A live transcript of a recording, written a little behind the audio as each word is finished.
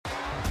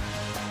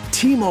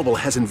T-Mobile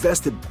has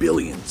invested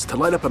billions to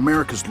light up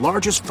America's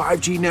largest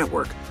 5G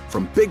network,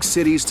 from big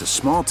cities to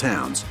small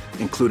towns,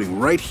 including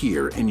right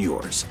here in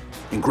yours.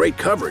 And great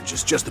coverage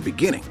is just the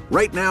beginning.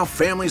 Right now,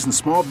 families and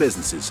small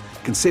businesses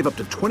can save up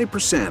to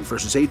 20%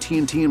 versus AT&T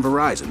and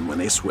Verizon when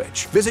they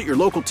switch. Visit your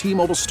local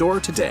T-Mobile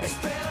store today.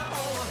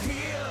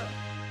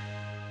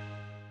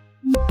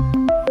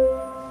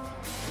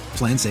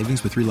 Plan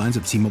savings with 3 lines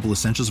of T-Mobile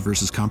Essentials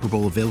versus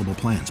comparable available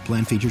plans.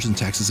 Plan features and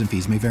taxes and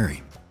fees may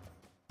vary.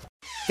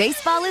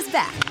 Baseball is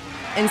back,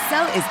 and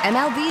so is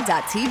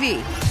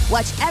MLB.tv.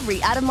 Watch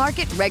every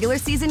out-of-market regular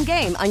season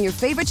game on your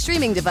favorite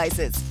streaming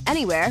devices,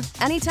 anywhere,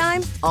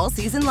 anytime, all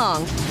season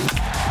long.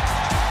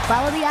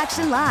 Follow the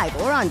action live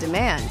or on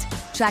demand.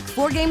 Track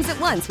 4 games at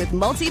once with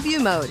multi-view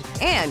mode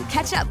and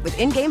catch up with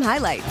in-game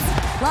highlights.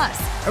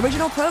 Plus,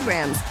 original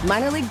programs,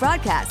 minor league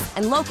broadcasts,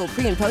 and local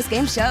pre- and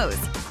post-game shows.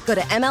 Go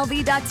to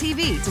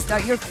MLB.tv to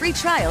start your free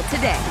trial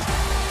today.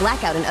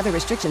 Blackout and other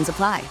restrictions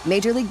apply.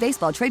 Major League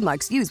Baseball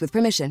trademarks used with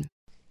permission.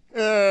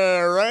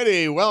 All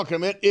righty,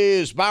 welcome. It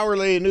is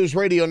Bowerly News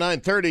Radio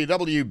 930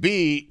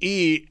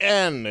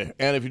 WBEN.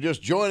 And if you're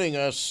just joining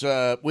us,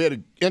 we had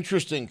an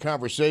interesting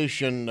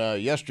conversation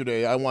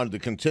yesterday. I wanted to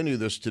continue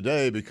this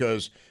today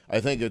because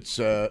I think it's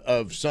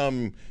of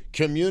some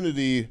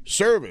community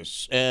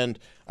service. And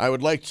I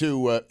would like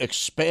to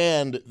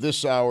expand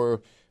this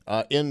hour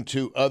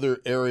into other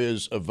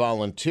areas of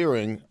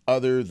volunteering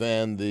other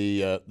than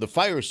the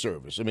fire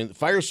service. I mean, the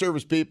fire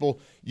service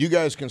people, you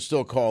guys can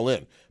still call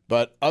in.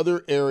 But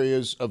other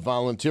areas of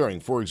volunteering,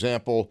 for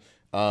example,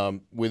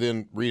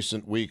 within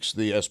recent weeks,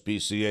 the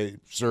SPCA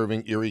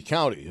serving Erie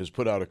County has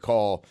put out a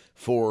call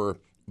for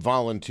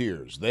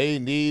volunteers. They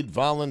need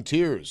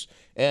volunteers.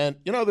 And,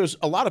 you know, there's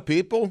a lot of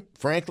people,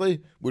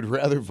 frankly, would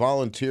rather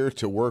volunteer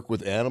to work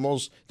with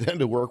animals than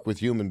to work with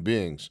human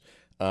beings.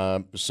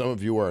 Some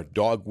of you are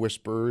dog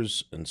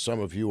whisperers, and some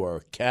of you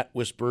are cat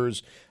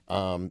whisperers,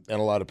 and a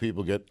lot of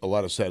people get a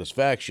lot of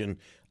satisfaction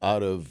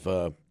out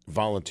of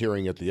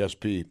volunteering at the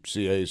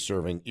SPCA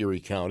serving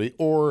Erie County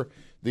or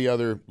the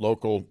other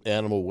local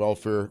animal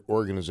welfare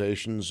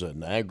organizations,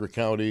 Niagara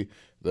County,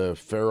 the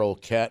feral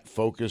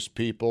cat-focused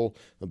people,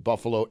 the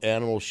Buffalo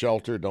Animal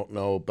Shelter, don't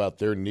know about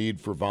their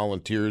need for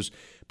volunteers.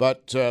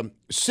 But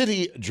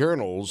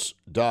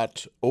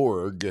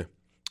cityjournals.org,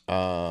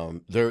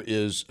 there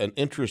is an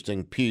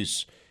interesting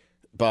piece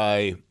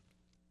by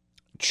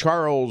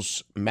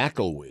Charles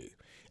McElwee.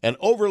 An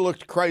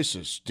overlooked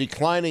crisis,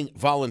 declining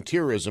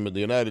volunteerism in the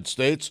United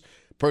States,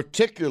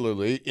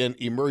 particularly in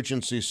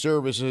emergency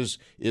services,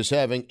 is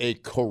having a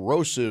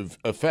corrosive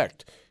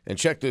effect. And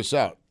check this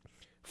out.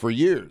 For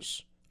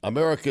years,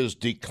 America's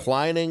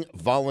declining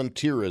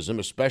volunteerism,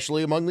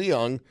 especially among the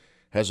young,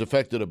 has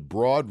affected a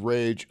broad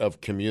range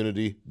of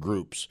community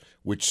groups,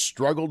 which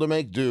struggle to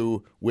make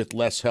do with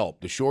less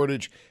help. The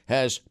shortage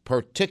has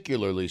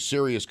particularly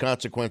serious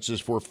consequences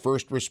for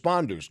first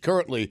responders.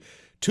 Currently,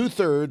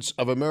 2/3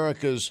 of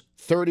America's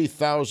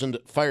 30,000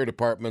 fire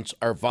departments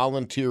are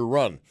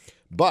volunteer-run.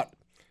 But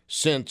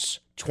since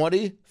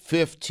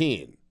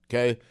 2015,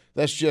 okay,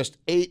 that's just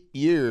 8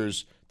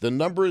 years, the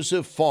numbers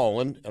have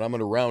fallen, and I'm going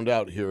to round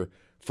out here,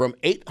 from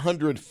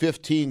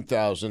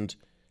 815,000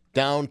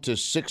 down to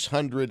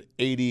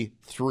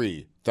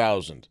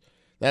 683,000.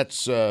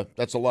 That's a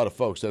lot of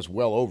folks. That's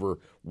well over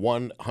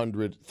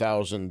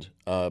 100,000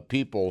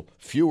 people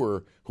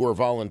fewer who are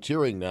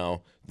volunteering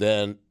now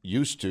than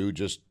used to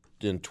just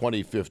in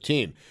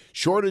 2015.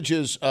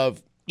 Shortages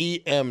of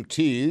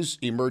EMTs,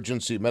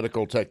 emergency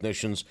medical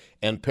technicians,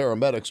 and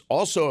paramedics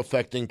also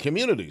affecting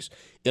communities.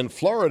 In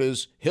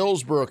Florida's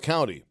Hillsborough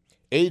County,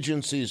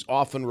 agencies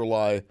often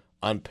rely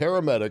on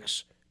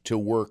paramedics to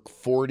work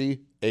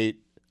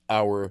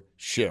 48-hour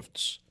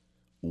shifts.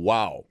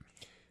 Wow.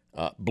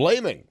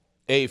 Blaming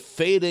a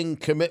fading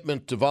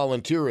commitment to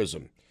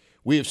volunteerism.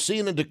 We have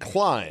seen a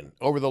decline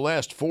over the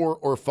last 4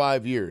 or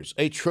 5 years,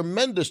 a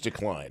tremendous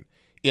decline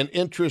in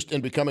interest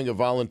in becoming a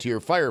volunteer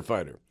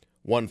firefighter.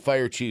 One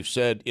fire chief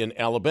said in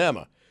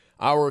Alabama,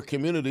 "Our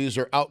communities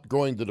are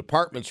outgrowing the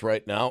departments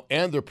right now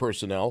and their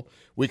personnel.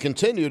 We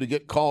continue to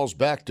get calls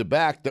back to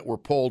back that were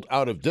pulled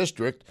out of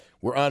district.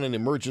 We're on an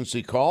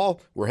emergency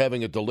call. We're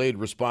having a delayed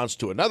response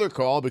to another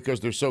call because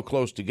they're so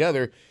close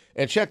together."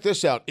 And check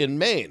this out. In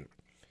Maine,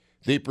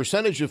 the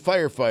percentage of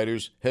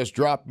firefighters has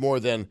dropped more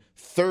than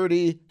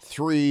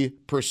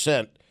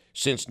 33%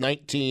 since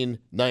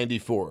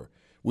 1994.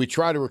 We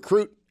try to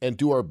recruit and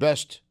do our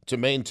best to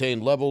maintain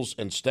levels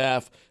and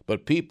staff,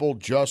 but people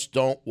just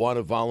don't want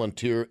to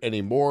volunteer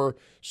anymore,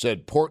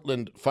 said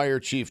Portland Fire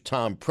Chief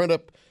Tom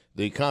Printup.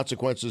 The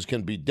consequences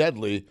can be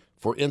deadly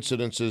for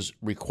incidences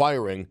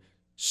requiring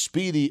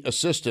speedy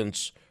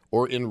assistance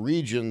or in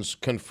regions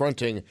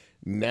confronting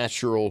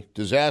natural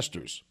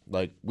disasters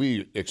like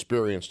we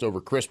experienced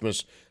over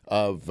Christmas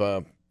of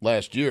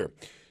last year.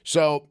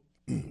 So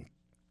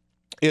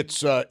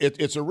it's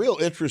a real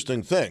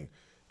interesting thing.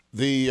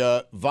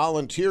 The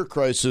volunteer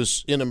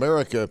crisis in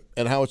America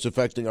and how it's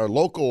affecting our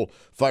local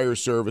fire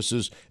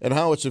services and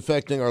how it's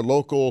affecting our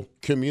local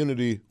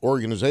community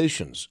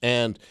organizations.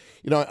 And,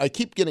 you know, I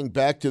keep getting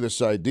back to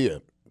this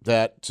idea.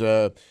 that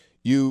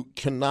you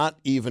cannot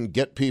even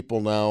get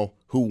people now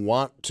who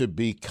want to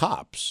be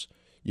cops.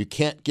 You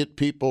can't get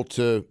people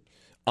to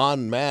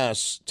en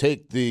masse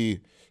take the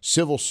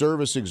civil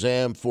service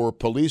exam for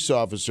police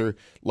officer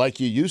like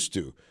you used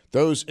to.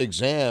 Those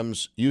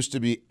exams used to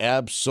be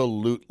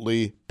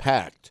absolutely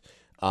packed.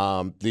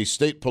 The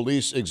state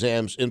police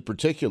exams in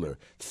particular,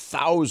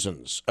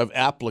 thousands of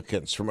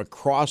applicants from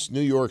across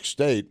New York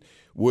State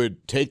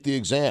would take the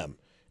exam.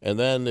 And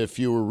then if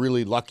you were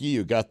really lucky,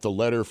 you got the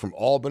letter from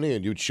Albany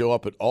and you'd show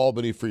up at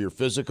Albany for your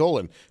physical.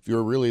 And if you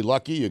were really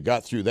lucky, you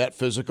got through that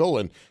physical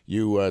and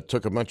you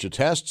took a bunch of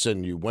tests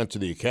and you went to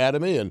the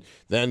academy. And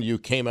then you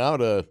came out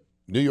a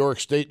New York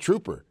State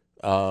trooper,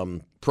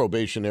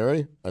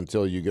 probationary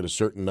until you get a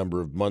certain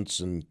number of months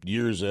and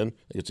years in. I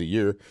think it's a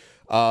year.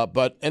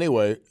 But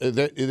anyway,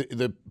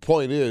 the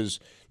point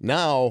is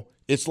now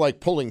it's like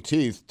pulling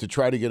teeth to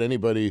try to get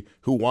anybody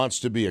who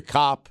wants to be a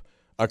cop,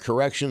 a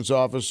corrections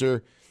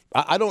officer.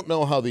 I don't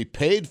know how the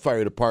paid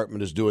fire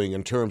department is doing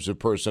in terms of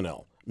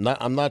personnel.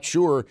 I'm not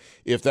sure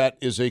if that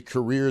is a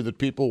career that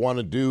people want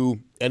to do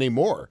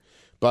anymore.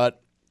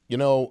 But, you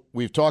know,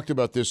 we've talked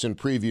about this in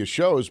previous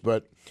shows,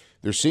 but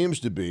there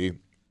seems to be,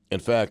 in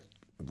fact,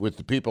 with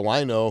the people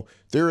I know,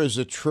 there is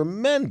a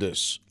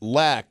tremendous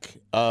lack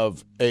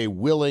of a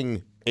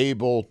willing,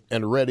 able,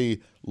 and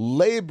ready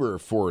labor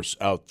force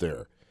out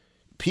there.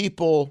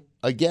 People,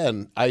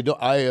 again, I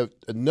have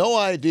no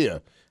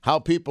idea how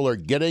people are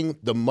getting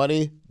the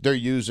money they're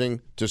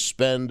using to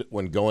spend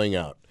when going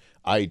out.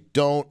 I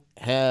don't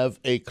have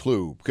a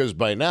clue, because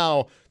by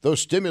now those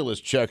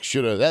stimulus checks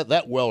should have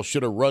that well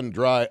should have run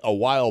dry a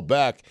while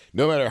back.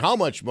 No matter how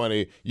much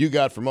money you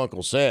got from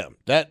Uncle Sam,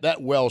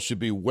 that well should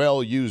be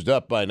well used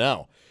up by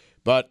now.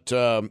 But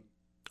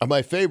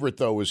my favorite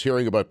though was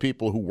hearing about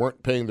people who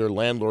weren't paying their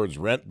landlord's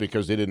rent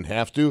because they didn't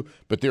have to,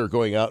 but they were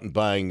going out and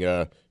buying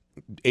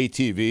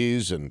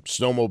ATVs and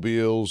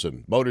snowmobiles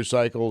and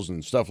motorcycles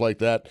and stuff like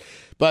that.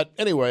 But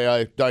anyway,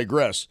 I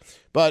digress.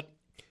 But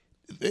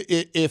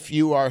if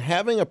you are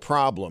having a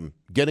problem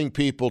getting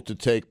people to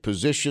take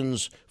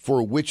positions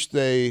for which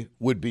they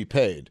would be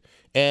paid,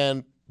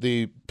 and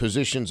the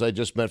positions I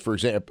just meant, for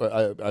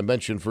example, I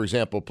mentioned, for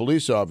example,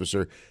 police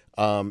officer,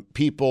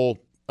 people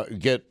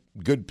get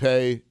good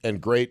pay and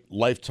great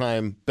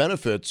lifetime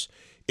benefits.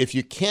 If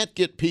you can't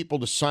get people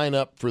to sign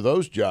up for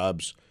those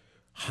jobs,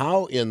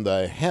 how in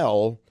the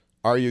hell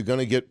are you going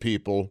to get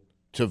people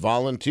to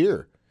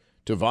volunteer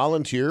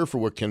for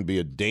what can be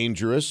a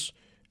dangerous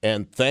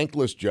and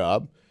thankless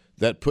job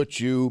that puts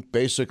you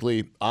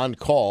basically on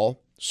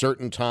call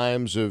certain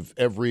times of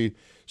every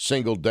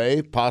single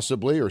day,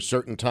 possibly, or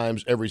certain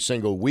times every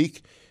single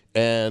week.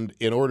 And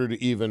in order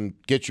to even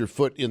get your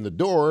foot in the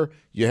door,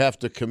 you have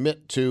to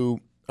commit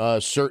to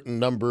a certain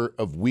number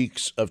of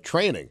weeks of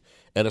training.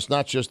 And it's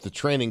not just the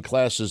training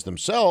classes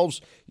themselves.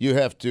 You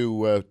have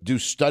to do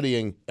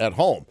studying at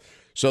home.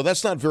 So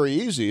that's not very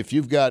easy. If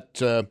you've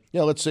got,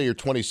 let's say you're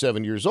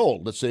 27 years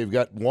old. Let's say you've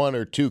got one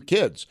or two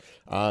kids.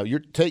 You're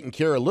taking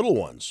care of little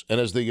ones. And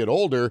as they get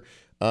older,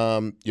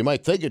 you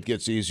might think it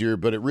gets easier,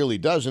 but it really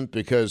doesn't,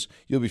 because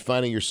you'll be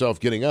finding yourself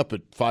getting up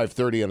at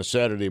 5:30 on a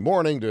Saturday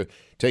morning to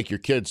take your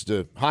kids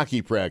to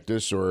hockey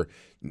practice, or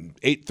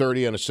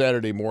 8:30 on a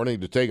Saturday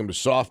morning to take them to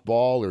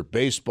softball or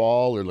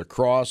baseball or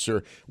lacrosse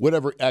or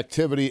whatever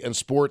activity and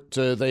sport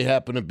they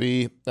happen to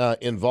be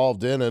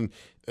involved in, and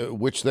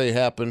which they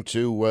happen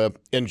to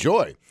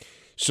enjoy.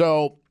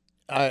 So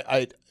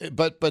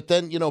but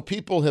then,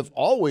 people have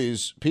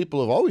always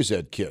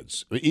had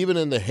kids. Even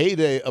in the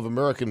heyday of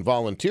American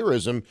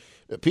volunteerism,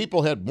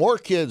 people had more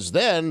kids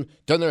then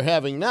than they're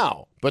having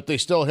now, but they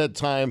still had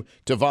time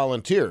to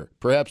volunteer.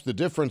 Perhaps the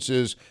difference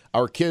is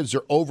our kids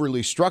are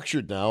overly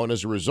structured now, and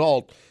as a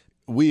result,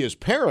 we as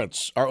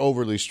parents are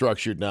overly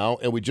structured now,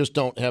 and we just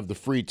don't have the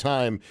free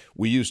time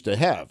we used to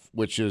have,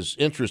 which is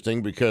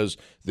interesting because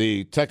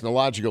the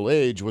technological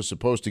age was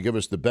supposed to give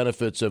us the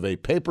benefits of a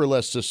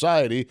paperless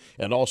society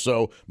and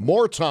also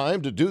more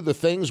time to do the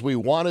things we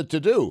wanted to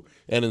do.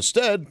 And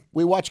instead,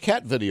 we watch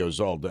cat videos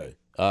all day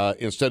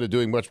instead of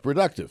doing much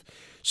productive.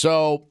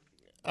 So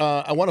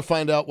I want to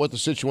find out what the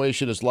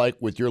situation is like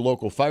with your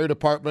local fire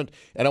department,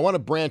 and I want to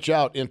branch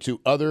out into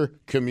other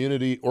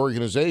community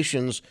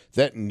organizations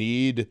that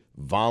need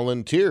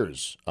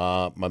volunteers.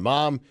 My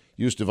mom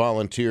used to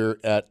volunteer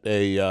at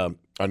a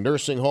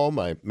nursing home.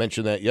 I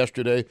mentioned that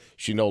yesterday.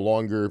 She no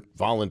longer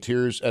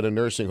volunteers at a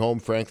nursing home.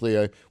 Frankly,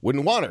 I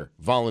wouldn't want her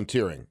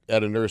volunteering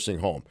at a nursing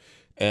home.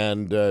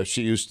 And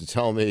she used to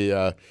tell me,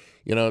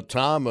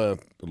 Tom, a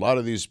lot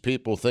of these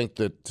people think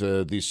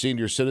that these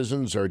senior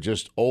citizens are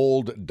just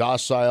old,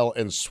 docile,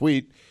 and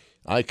sweet.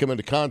 I come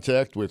into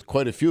contact with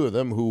quite a few of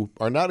them who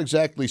are not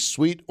exactly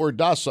sweet or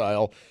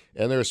docile,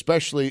 and they're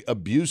especially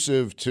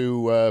abusive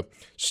to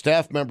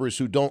staff members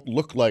who don't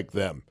look like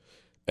them.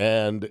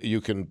 And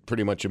you can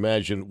pretty much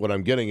imagine what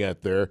I'm getting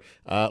at there.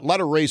 A lot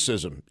of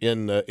racism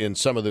in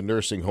some of the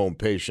nursing home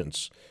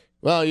patients.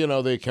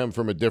 Well, they come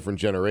from a different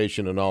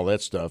generation and all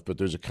that stuff, but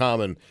there's a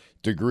common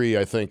degree,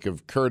 I think,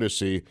 of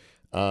courtesy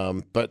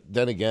But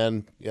then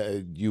again,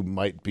 you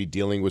might be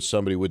dealing with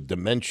somebody with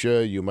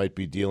dementia. You might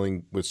be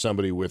dealing with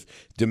somebody with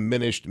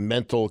diminished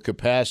mental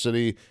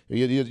capacity.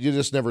 You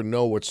just never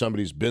know what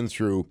somebody's been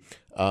through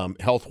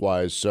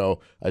health-wise. So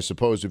I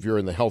suppose if you're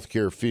in the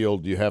healthcare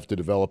field, you have to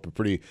develop a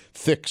pretty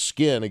thick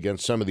skin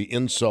against some of the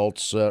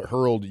insults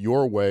hurled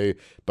your way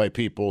by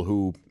people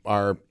who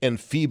are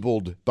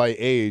enfeebled by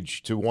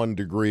age to one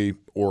degree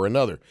or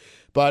another.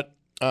 But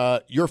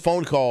your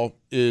phone call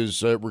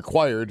is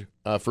required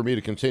for me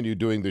to continue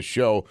doing this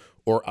show,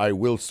 or I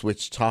will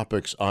switch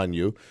topics on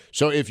you.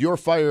 So if your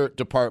fire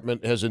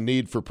department has a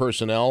need for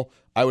personnel,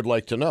 I would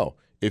like to know.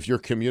 If your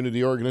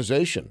community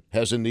organization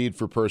has a need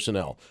for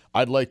personnel,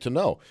 I'd like to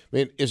know. I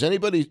mean, is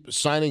anybody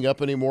signing up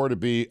anymore to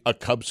be a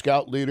Cub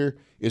Scout leader?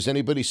 Is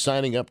anybody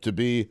signing up to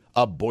be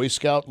a Boy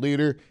Scout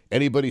leader?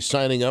 Anybody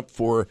signing up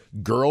for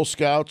Girl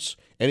Scouts?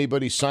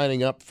 Anybody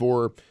signing up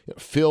for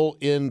fill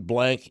in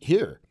blank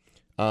here?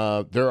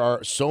 There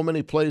are so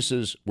many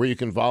places where you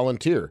can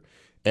volunteer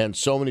and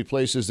so many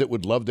places that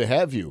would love to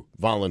have you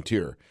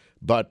volunteer.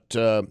 But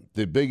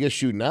the big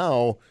issue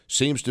now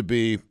seems to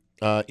be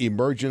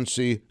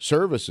emergency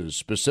services,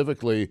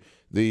 specifically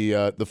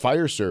the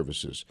fire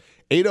services.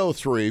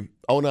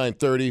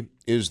 803-0930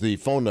 is the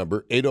phone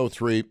number,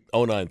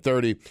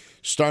 803-0930.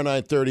 Star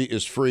 930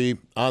 is free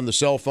on the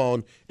cell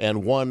phone,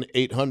 and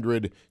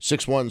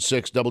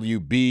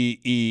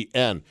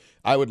 1-800-616-WBEN.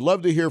 I would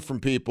love to hear from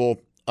people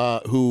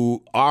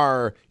who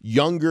are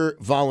younger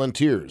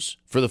volunteers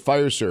for the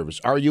fire service.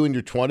 Are you in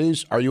your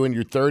 20s? Are you in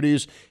your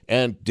 30s?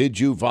 And did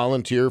you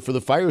volunteer for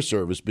the fire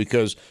service?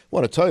 Because I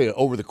want to tell you,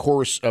 over the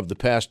course of the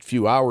past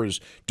few hours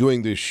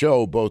doing this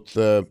show, both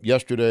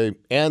yesterday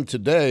and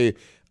today,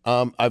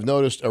 I've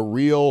noticed a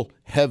real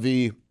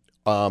heavy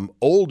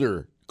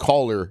older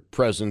caller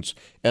presence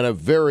and a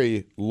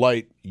very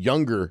light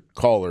younger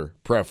caller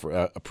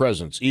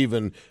presence,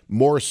 even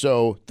more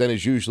so than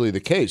is usually the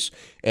case.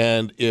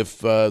 And if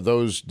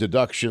those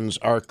deductions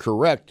are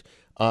correct,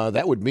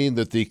 that would mean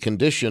that the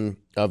condition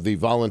of the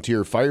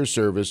volunteer fire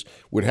service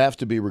would have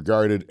to be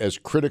regarded as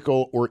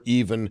critical or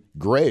even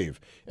grave.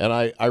 And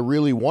I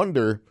really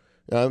wonder,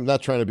 I'm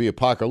not trying to be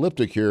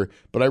apocalyptic here,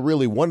 but I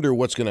really wonder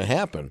what's going to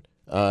happen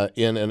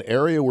in an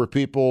area where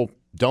people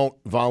don't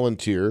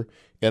volunteer,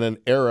 in an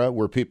era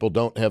where people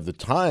don't have the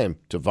time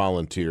to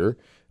volunteer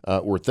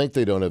or think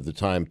they don't have the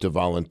time to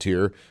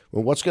volunteer.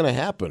 Well, what's going to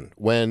happen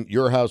when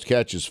your house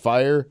catches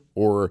fire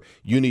or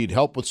you need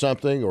help with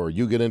something or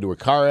you get into a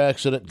car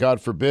accident,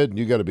 God forbid, and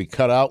you got to be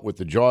cut out with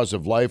the jaws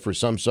of life or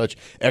some such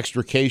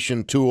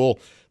extrication tool?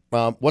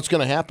 What's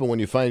going to happen when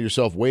you find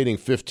yourself waiting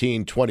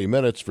 15, 20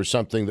 minutes for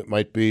something that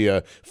might be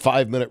a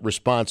 5-minute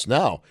response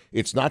now?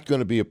 It's not going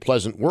to be a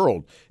pleasant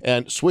world.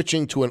 And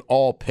switching to an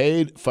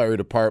all-paid fire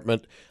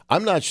department,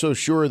 I'm not so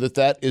sure that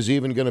that is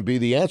even going to be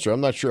the answer. I'm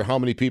not sure how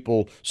many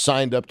people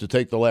signed up to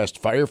take the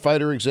last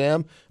firefighter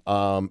exam.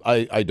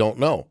 I don't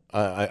know.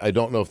 I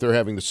don't know if they're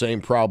having the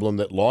same problem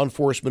that law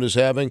enforcement is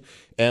having.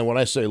 And when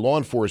I say law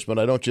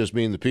enforcement, I don't just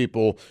mean the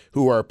people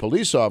who are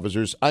police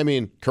officers. I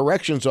mean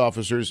corrections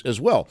officers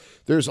as well.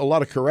 There's a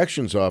lot of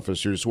corrections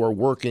officers who are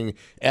working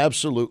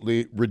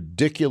absolutely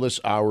ridiculous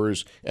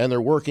hours, and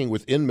they're working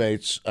with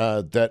inmates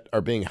that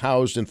are being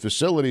housed in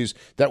facilities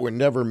that were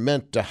never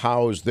meant to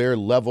house their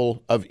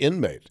level of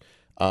inmate.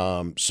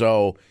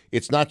 So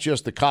it's not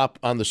just the cop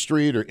on the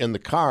street or in the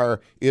car.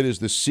 It is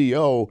the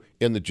CO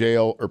in the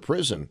jail or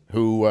prison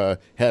who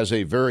has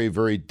a very,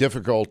 very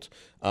difficult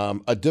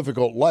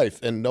life,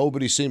 and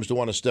nobody seems to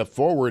want to step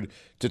forward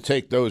to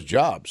take those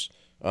jobs.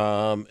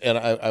 And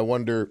I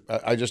wonder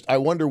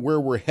where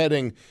we're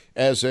heading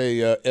as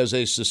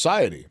a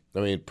society. I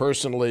mean,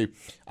 personally,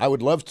 I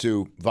would love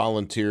to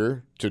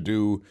volunteer to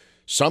do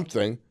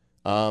something,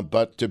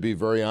 but to be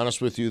very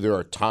honest with you, there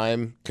are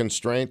time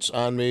constraints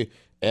on me.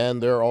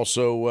 And there are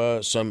also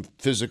some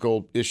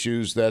physical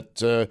issues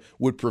that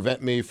would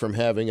prevent me from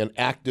having an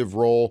active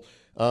role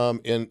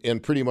in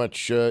pretty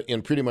much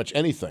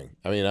anything.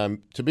 I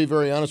mean, to be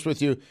very honest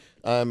with you,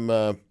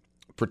 I'm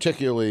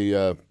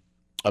particularly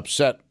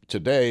upset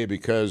today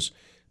because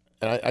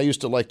I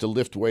used to like to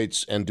lift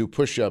weights and do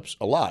push-ups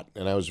a lot,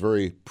 and I was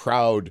very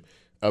proud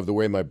of the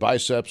way my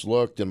biceps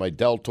looked and my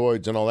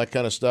deltoids and all that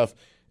kind of stuff.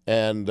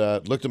 And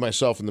looked at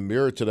myself in the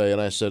mirror today,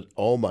 and I said,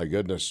 "Oh my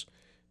goodness."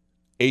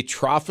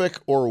 Atrophic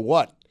or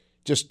what?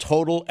 Just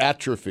total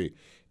atrophy.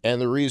 And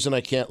the reason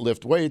I can't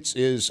lift weights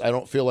is I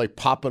don't feel like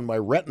popping my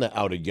retina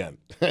out again.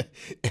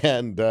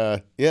 And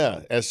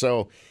and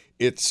so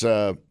it's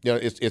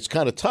it's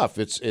kind of tough.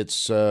 It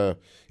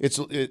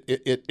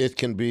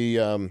can be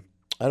I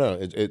don't know.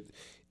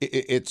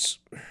 It's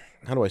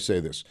how do I say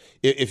this?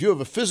 If you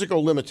have a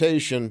physical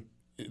limitation,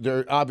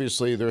 there are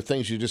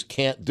things you just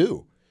can't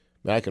do.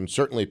 I can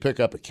certainly pick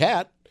up a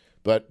cat,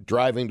 but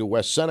driving to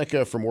West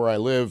Seneca from where I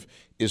live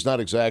is not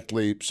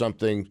exactly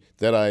something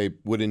that I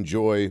would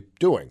enjoy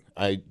doing.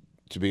 I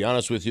to be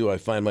honest with you, I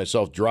find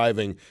myself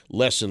driving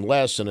less and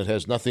less, and it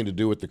has nothing to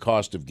do with the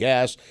cost of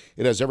gas.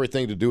 It has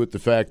everything to do with the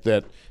fact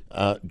that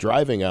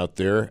driving out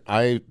there,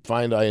 I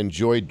find I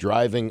enjoy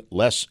driving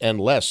less and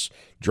less.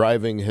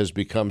 Driving has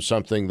become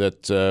something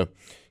that,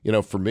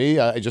 for me,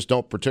 I just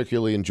don't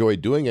particularly enjoy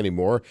doing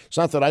anymore. It's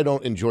not that I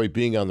don't enjoy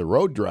being on the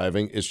road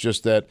driving. It's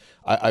just that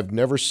I've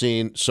never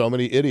seen so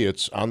many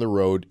idiots on the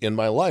road in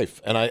my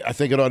life. And I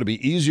think it ought to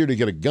be easier to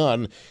get a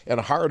gun and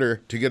harder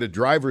to get a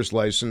driver's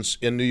license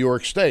in New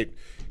York State.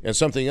 And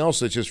something else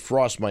that just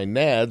frosts my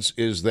nads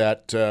is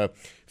that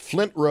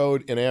Flint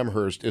Road in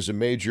Amherst is a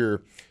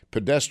major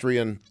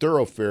pedestrian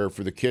thoroughfare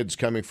for the kids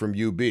coming from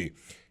UB.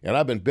 And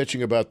I've been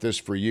bitching about this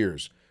for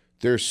years.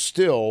 There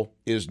still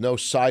is no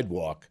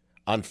sidewalk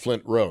on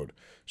Flint Road.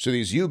 So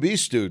these UB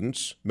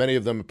students, many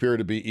of them appear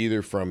to be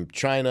either from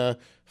China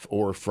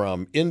or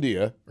from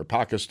India or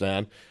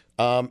Pakistan,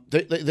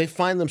 they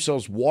find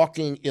themselves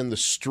walking in the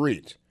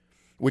street,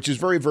 which is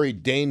very, very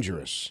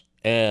dangerous.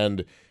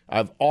 And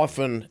I've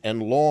often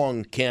and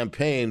long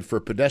campaigned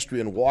for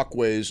pedestrian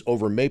walkways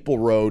over Maple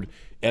Road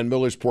and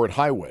Millersport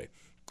Highway.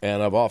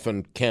 And I've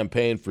often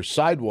campaigned for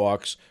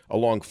sidewalks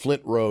along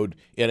Flint Road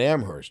in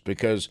Amherst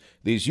because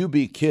these UB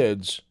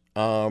kids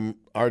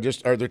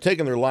they're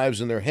taking their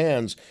lives in their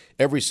hands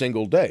every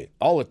single day.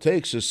 All it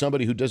takes is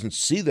somebody who doesn't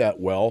see that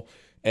well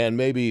and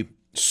maybe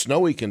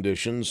snowy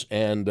conditions,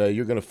 and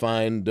you're going to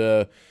find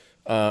a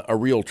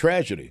real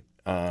tragedy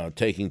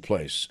taking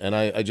place. And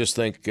I just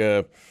think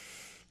I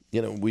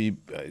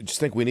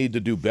just think we need to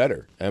do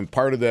better. And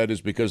part of that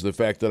is because of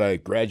the fact that I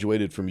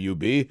graduated from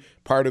UB.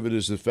 Part of it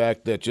is the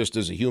fact that just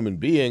as a human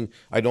being,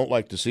 I don't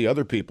like to see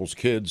other people's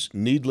kids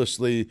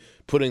needlessly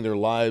putting their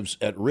lives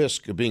at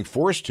risk of being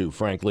forced to,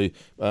 frankly,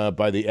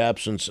 by the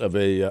absence of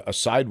a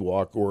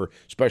sidewalk or,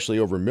 especially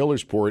over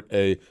Millersport,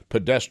 a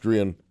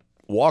pedestrian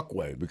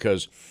walkway,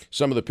 because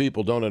some of the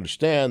people don't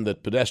understand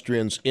that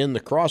pedestrians in the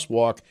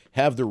crosswalk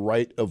have the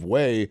right of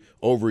way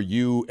over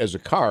you as a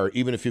car,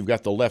 even if you've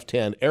got the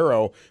left-hand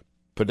arrow.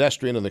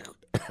 Pedestrian in the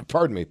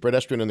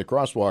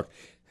crosswalk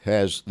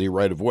has the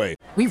right of way.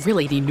 We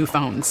really need new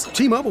phones.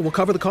 T-Mobile will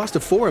cover the cost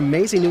of 4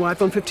 amazing new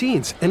iPhone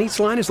 15s, and each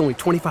line is only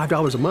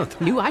 $25 a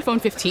month. New iPhone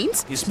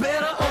 15s? It's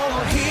better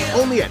over here.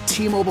 Only at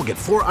T-Mobile, get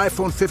 4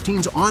 iPhone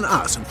 15s on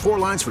us and 4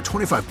 lines for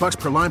 $25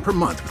 per line per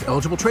month with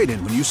eligible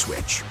trade-in when you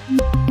switch.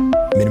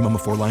 Minimum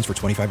of 4 lines for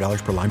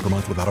 $25 per line per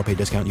month with autopay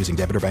discount using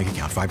debit or bank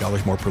account.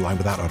 $5 more per line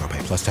without autopay,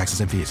 plus taxes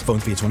and fees. Phone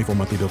fee at 24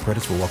 monthly bill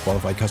credits for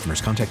well-qualified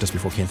customers. Contact us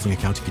before canceling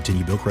account to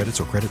continue bill credits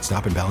or credit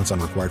stop and balance on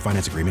required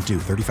finance agreement due.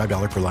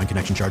 $35 per line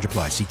connection charge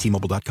applies. See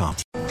T-Mobile.com.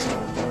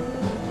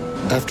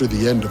 After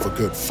the end of a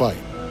good fight,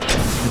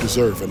 you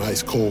deserve an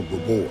ice-cold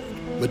reward.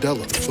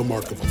 Modelo is the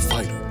mark of a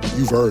fighter.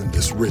 You've earned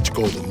this rich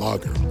golden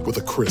lager with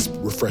a crisp,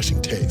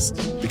 refreshing taste.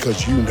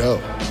 Because you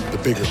know, the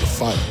bigger the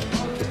fight,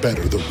 the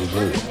better the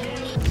reward.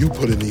 You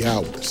put in the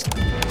hours,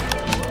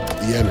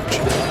 the energy,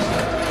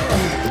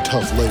 the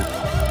tough labor.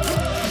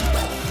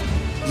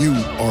 You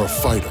are a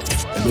fighter,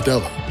 and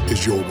Modelo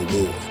is your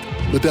reward.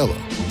 Modelo,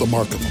 the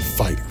mark of a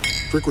fighter.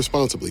 Drink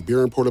responsibly.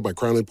 Beer imported by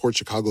Crown Imports,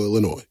 Chicago,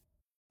 Illinois.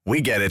 We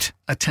get it.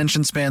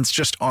 Attention spans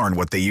just aren't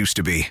what they used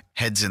to be.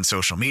 Heads in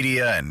social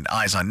media and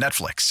eyes on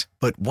Netflix.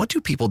 But what do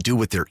people do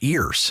with their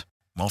ears?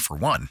 Well, for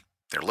one,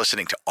 they're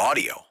listening to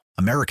audio.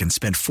 Americans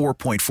spend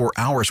 4.4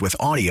 hours with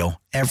audio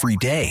every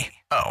day.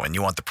 Oh, and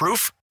you want the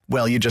proof?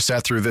 Well, you just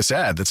sat through this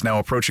ad that's now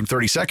approaching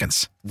 30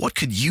 seconds. What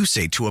could you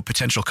say to a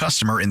potential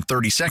customer in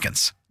 30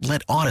 seconds?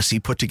 Let Odyssey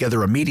put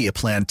together a media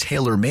plan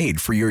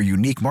tailor-made for your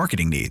unique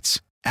marketing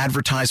needs.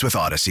 Advertise with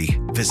Odyssey.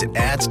 Visit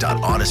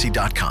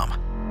ads.odyssey.com.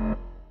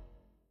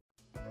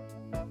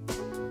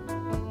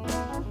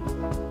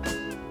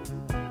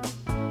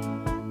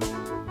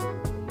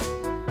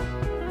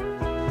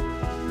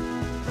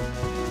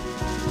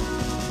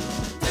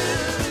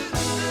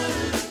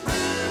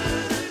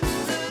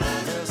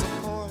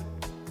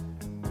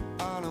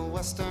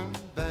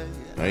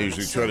 I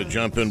usually try to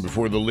jump in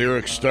before the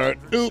lyrics start.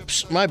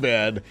 Oops, my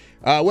bad.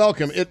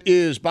 Welcome. It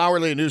is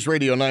Bowerly News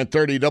Radio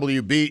 930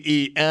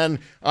 WBEN.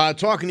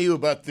 Talking to you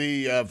about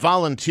the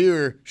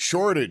volunteer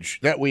shortage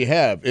that we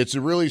have. It's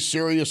a really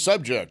serious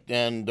subject,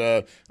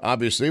 and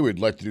obviously we'd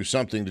like to do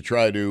something to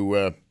try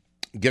to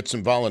get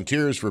some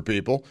volunteers for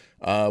people,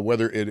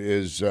 whether it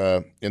is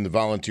in the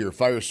volunteer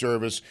fire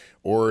service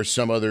or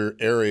some other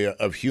area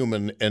of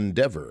human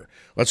endeavor.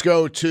 Let's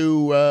go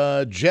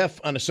to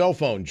Jeff on a cell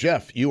phone.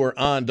 Jeff, you are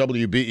on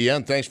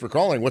WBEN. Thanks for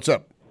calling. What's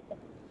up?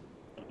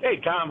 Hey,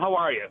 Tom. How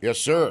are you? Yes,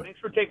 sir. Thanks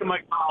for taking my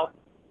call.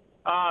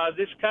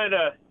 This kind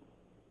of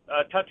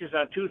touches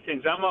on two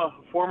things. I'm a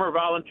former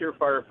volunteer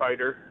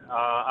firefighter.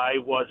 I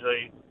was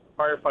a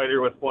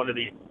firefighter with one of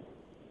the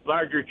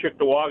larger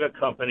Cheektowaga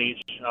companies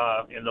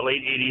in the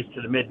late 80s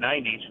to the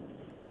mid-90s.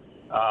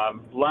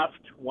 Left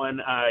when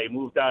I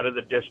moved out of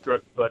the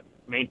district, but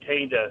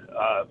maintained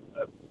a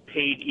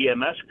paid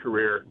EMS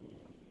career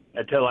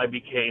until I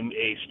became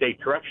a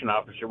state correction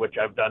officer, which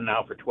I've done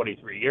now for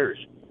 23 years.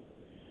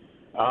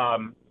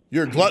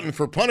 You're a glutton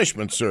for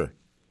punishment, sir.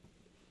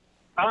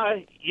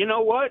 You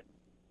know what?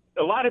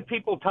 A lot of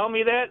people tell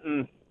me that,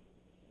 and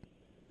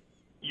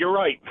You're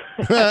right.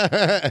 You're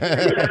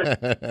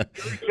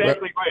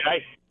exactly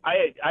right.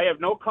 I have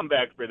no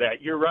comeback for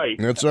that. You're right.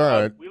 That's all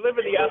right. We live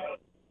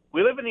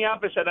in the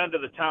opposite end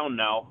of the town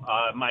now.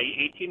 My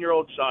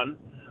 18-year-old son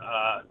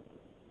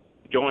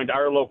joined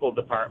our local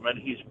department.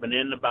 He's been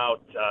in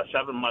about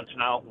 7 months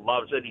now.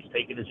 Loves it. He's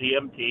taken his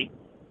EMT.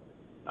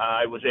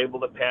 I was able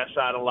to pass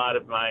on a lot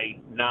of my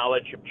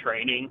knowledge of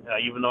training.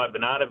 Even though I've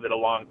been out of it a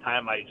long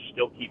time, I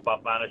still keep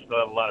up on it. Still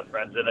have a lot of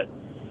friends in it.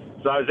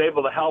 So I was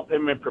able to help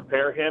him and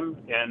prepare him,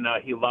 and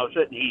he loves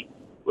it. And he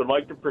would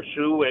like to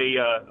pursue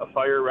a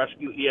fire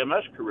rescue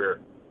EMS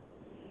career.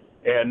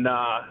 And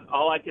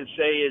all I can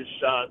say is,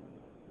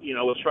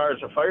 as far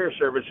as the fire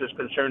service is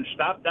concerned,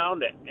 stop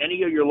down to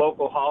any of your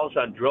local halls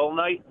on drill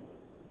night,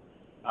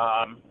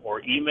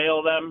 or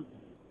email them,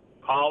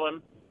 call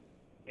them.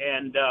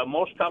 And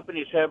most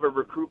companies have a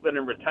recruitment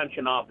and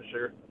retention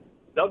officer.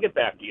 They'll get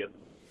back to you.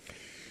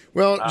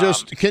 Well,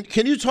 just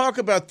can you talk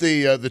about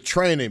the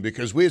training?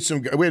 Because we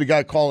had a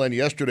guy call in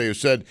yesterday who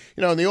said,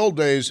 in the old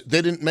days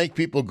they didn't make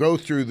people go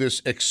through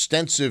this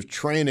extensive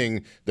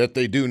training that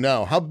they do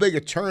now. How big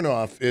a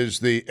turnoff is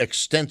the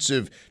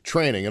extensive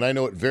training? And I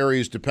know it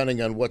varies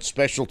depending on what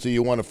specialty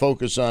you want to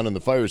focus on in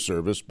the fire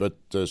service, but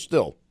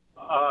still.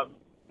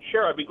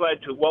 Sure, I'd be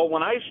glad to. Well,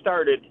 when I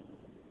started,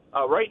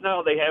 right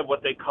now they have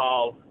what they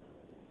call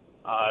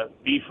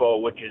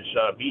BEFO, which is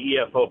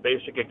BEFO,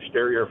 Basic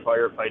Exterior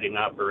Firefighting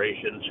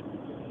Operations.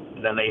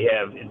 And then they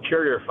have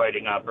Interior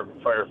Firefighting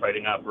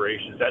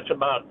Operations.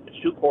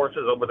 It's 2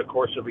 courses over the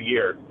course of a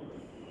year.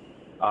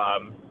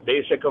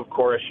 Basic, of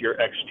course, your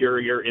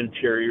exterior,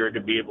 interior,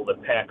 to be able to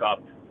pack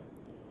up.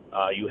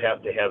 You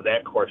have to have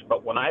that course.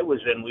 But when I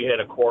was in, we had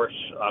a course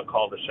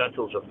called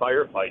Essentials of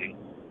Firefighting.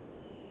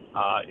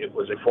 It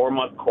was a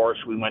 4-month course.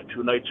 We went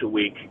 2 nights a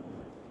week.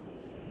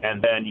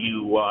 And then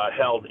you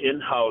held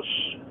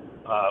in-house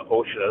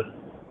OSHA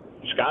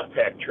Scott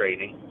Pack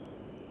training.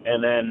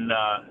 And then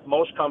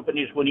most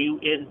companies, when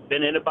you've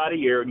been in about a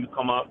year and you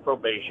come off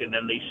probation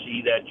and they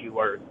see that you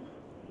are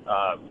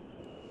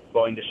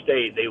going to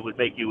stay, they would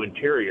make you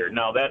interior.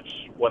 Now, that's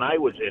when I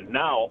was in.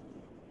 Now,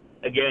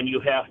 again,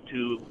 you have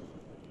to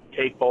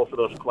take both of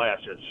those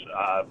classes.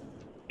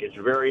 It's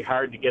very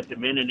hard to get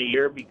them in a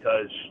year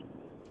because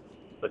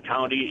the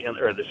county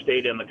or the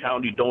state and the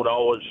county don't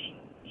always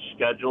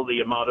schedule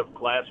the amount of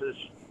classes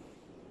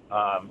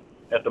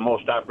at the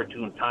most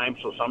opportune time.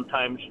 So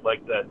sometimes,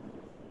 like the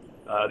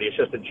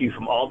assistant chief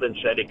from Alden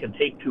said, it can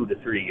take 2 to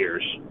 3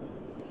 years.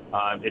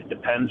 It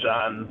depends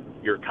on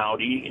your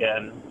county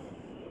and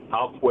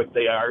how quick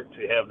they are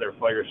to have their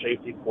fire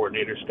safety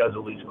coordinator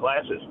schedule these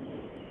classes.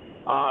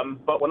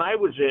 But when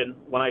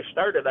I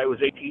started, I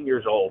was 18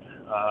 years old.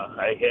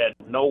 I had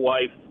no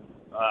wife,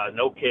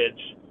 no kids,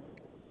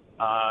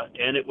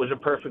 and it was a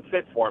perfect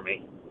fit for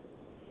me.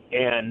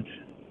 And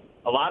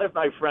a lot of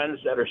my friends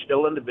that are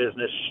still in the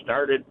business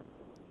started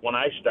when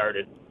I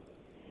started,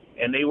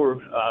 and they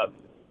were,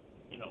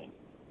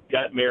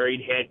 got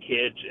married, had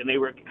kids, and they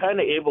were kind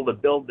of able to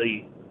build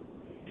the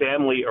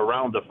family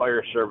around the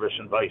fire service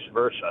and vice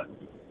versa.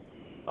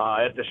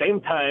 At the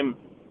same time,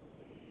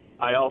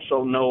 I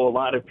also know a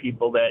lot of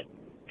people that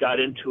got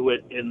into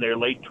it in their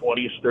late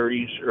 20s,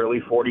 30s, early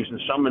 40s,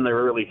 and some in their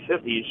early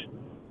 50s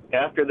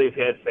after they've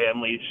had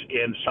families,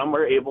 and some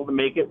are able to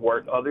make it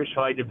work. Others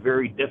find it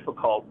very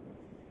difficult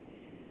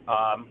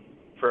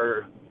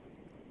for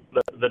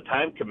the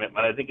time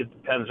commitment. I think it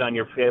depends on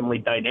your family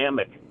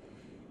dynamic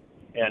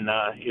and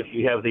if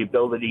you have the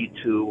ability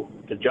to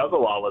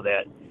juggle all of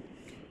that.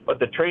 But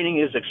the training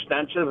is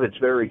extensive. It's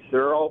very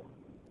thorough.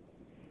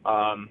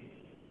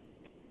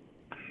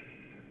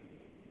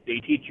 They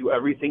teach you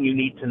everything you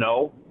need to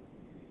know,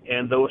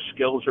 and those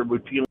skills are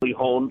routinely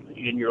honed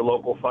in your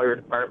local fire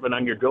department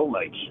on your drill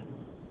nights.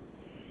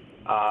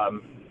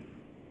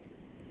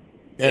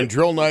 And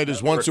drill night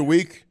is once a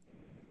week?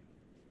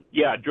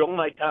 Yeah, drill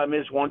night time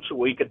is once a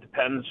week. It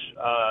depends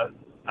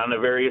on the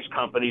various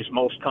companies.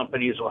 Most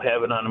companies will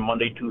have it on a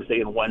Monday, Tuesday,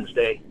 and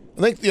Wednesday.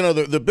 I think,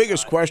 the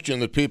biggest question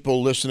that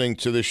people listening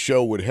to this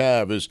show would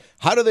have is,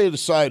 how do they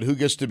decide who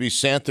gets to be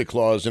Santa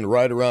Claus and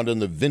ride around in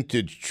the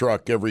vintage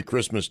truck every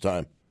Christmas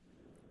time?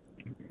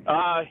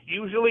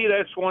 Usually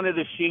that's one of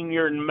the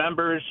senior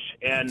members,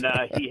 and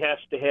he has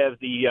to have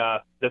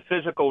the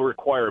physical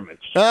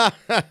requirements to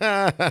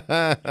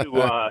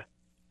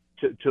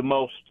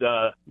most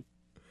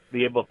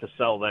be able to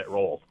sell that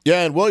role.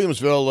 Yeah, in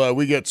Williamsville,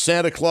 we get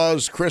Santa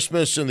Claus,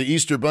 Christmas, and the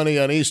Easter Bunny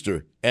on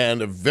Easter,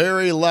 and a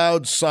very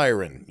loud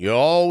siren. You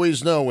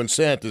always know when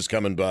Santa's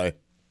coming by.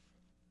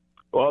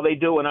 Well, they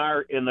do in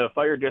the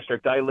fire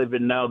district I live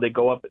in now. They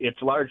go up. It's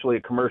largely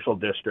a commercial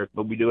district,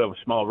 but we do have a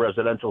small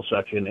residential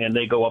section, and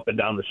they go up and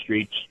down the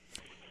streets.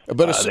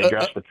 But they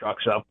dress the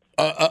trucks up.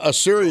 A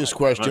serious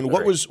question: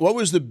 What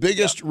was the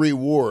biggest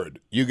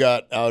reward you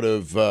got out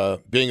of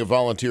being a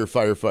volunteer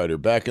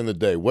firefighter back in the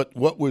day? What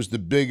was the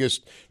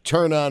biggest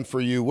turn on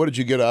for you? What did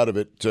you get out of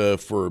it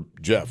for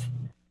Jeff?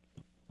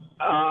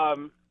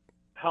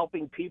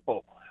 Helping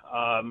people.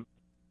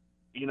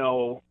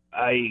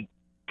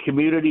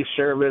 Community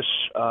service,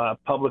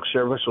 public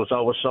service was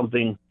always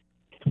something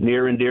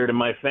near and dear to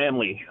my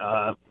family.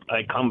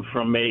 I come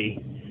from a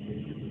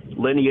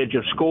lineage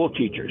of school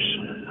teachers,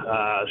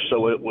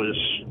 so it was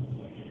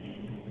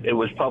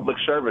public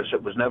service.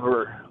 It was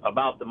never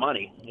about the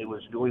money. It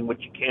was doing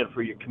what you can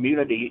for your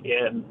community,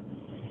 and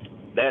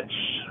that's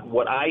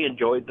what I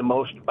enjoyed the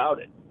most about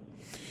it.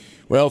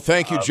 Well,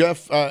 thank you,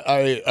 Jeff.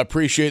 I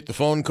appreciate the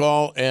phone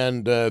call,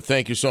 and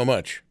thank you so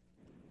much.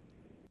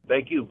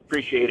 Thank you.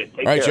 Appreciate it.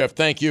 Take All right, care. Jeff,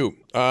 thank you.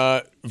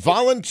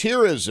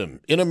 Volunteerism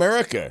in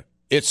America,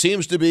 it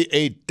seems to be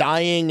a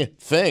dying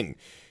thing.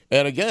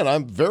 And again,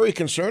 I'm very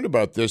concerned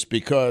about this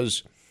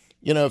because,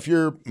 you know, if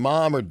your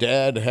mom or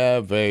dad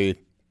have a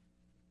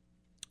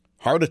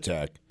heart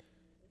attack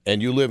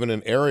and you live in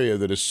an area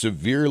that is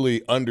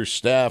severely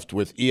understaffed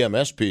with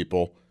EMS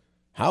people,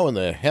 how in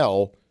the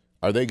hell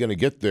are they going to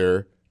get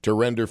there to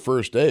render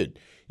first aid?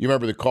 You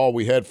remember the call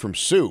we had from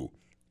Sue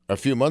a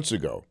few months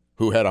ago,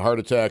 who had a heart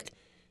attack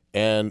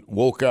and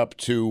woke up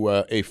to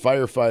a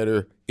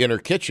firefighter in her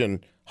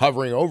kitchen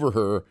hovering over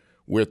her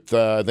with,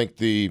 I think,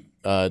 the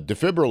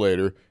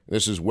defibrillator.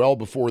 This is well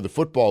before the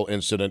football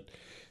incident,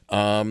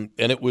 and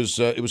it was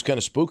kind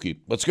of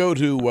spooky. Let's go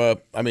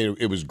to,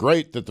 it was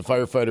great that the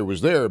firefighter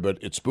was there, but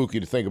it's spooky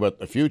to think about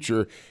the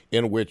future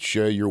in which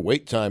your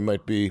wait time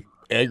might be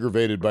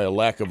aggravated by a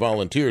lack of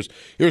volunteers.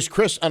 Here's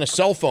Chris on a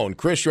cell phone.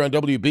 Chris, you're on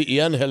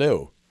WBEN.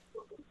 Hello.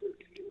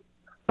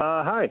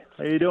 Hi.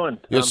 How you doing?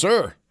 Yes,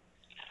 sir.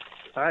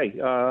 Hi.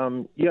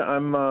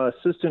 I'm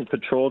assistant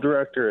patrol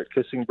director at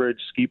Kissing Bridge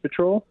Ski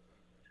Patrol,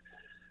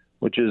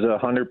 which is a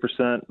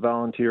 100%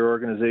 volunteer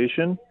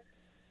organization,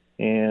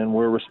 and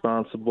we're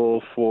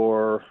responsible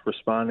for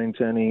responding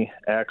to any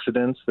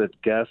accidents that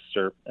guests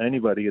or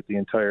anybody at the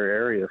entire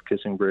area of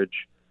Kissing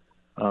Bridge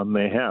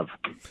may have.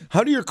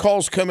 How do your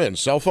calls come in?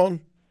 Cell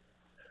phone?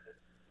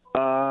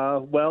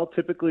 Well,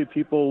 typically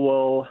people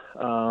will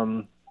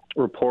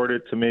report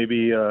it to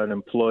maybe an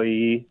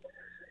employee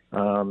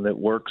that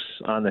works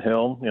on the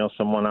hill,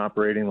 someone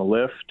operating the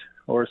lift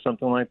or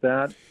something like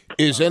that.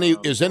 Is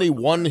any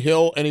one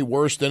hill any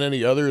worse than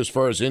any other as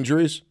far as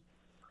injuries?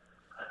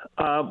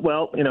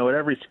 Well, at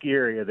every ski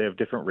area they have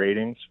different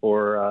ratings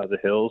for the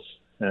hills,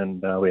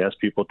 and we ask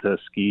people to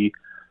ski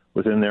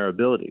within their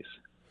abilities.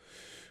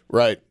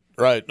 Right.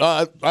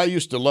 I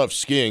used to love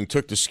skiing.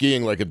 Took to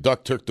skiing like a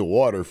duck took to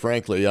water.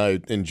 Frankly, I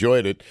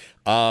enjoyed it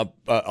a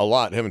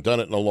lot. Haven't done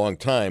it in a long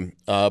time.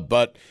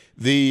 But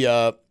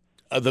the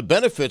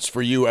benefits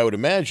for you, I would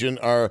imagine,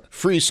 are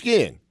free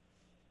skiing.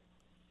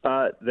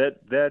 That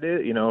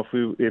is,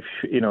 if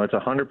it's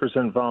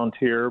 100%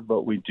 volunteer,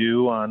 but we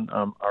do on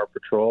our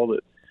patrol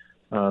that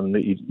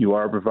you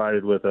are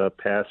provided with a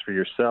pass for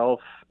yourself,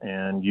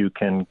 and you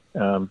can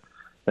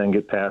then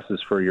get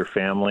passes for your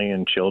family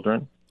and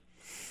children.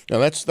 Now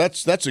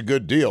that's a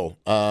good deal.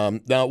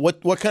 Now,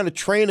 what kind of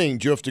training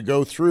do you have to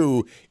go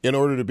through in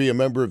order to be a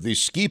member of the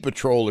ski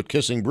patrol at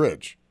Kissing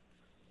Bridge?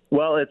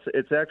 Well,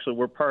 it's actually,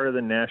 we're part of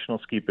the National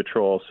Ski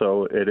Patrol,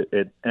 so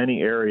at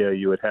any area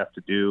you would have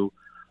to do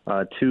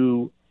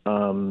two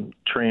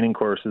training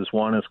courses.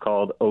 One is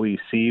called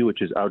OEC,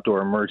 which is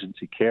Outdoor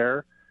Emergency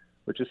Care,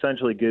 which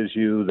essentially gives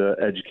you the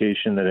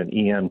education that an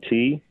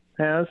EMT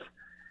has.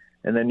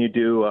 And then you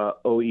do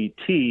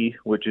OET,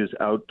 which is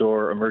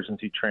Outdoor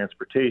Emergency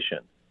Transportation.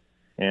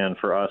 And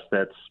for us,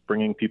 that's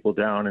bringing people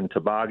down in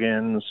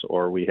toboggans,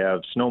 or we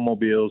have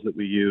snowmobiles that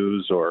we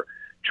use, or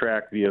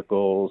track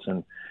vehicles,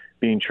 and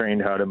being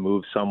trained how to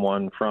move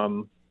someone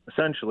from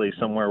essentially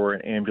somewhere where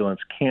an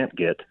ambulance can't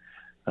get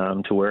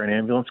to where an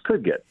ambulance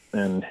could get.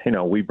 And,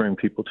 we bring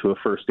people to a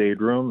first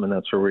aid room, and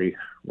that's where we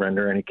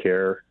render any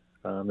care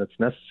that's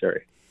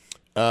necessary.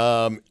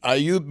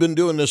 You've been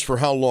doing this for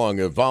how long,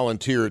 a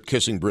volunteer at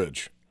Kissing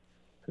Bridge?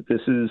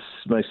 This is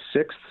my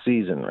 6th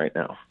season right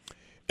now.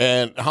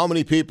 And how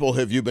many people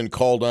have you been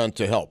called on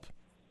to help?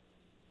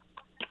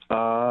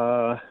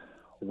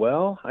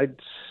 Well, I'd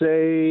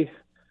say,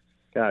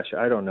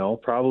 I don't know,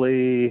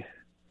 probably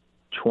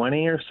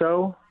 20 or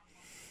so.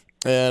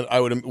 And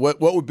what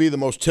would be the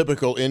most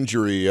typical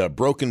injury? A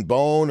broken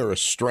bone or a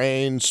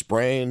sprain?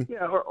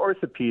 Yeah, or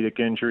orthopedic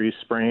injuries,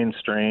 sprains,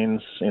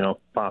 strains,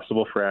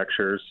 possible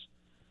fractures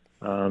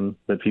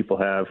that people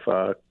have.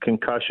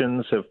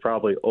 Concussions have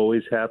probably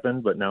always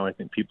happened, but now I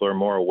think people are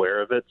more aware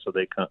of it, so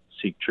they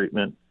seek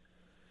treatment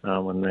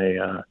when they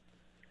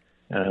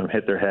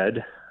hit their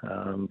head.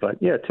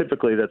 But yeah,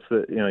 typically that's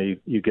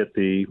you get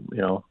the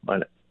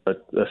a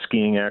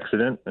skiing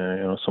accident,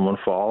 someone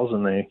falls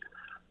and they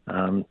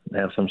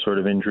have some sort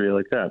of injury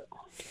like that.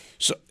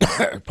 So,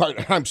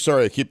 I'm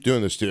sorry I keep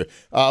doing this to you.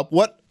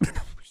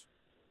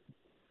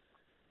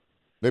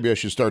 Maybe I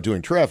should start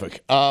doing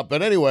traffic.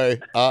 But anyway,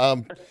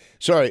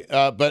 sorry.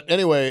 But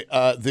anyway,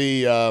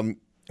 the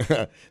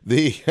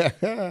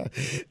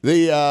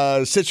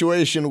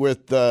situation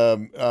with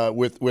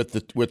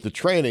the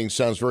training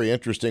sounds very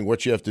interesting.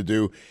 What you have to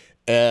do,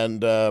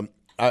 and what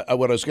I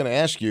was going to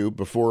ask you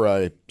before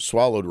I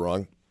swallowed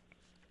wrong.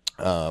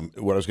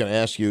 What I was going to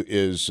ask you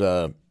is,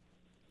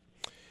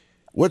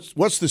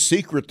 What's the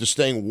secret to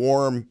staying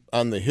warm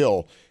on the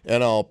hill?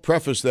 And I'll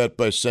preface that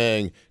by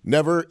saying,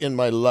 never in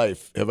my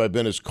life have I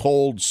been as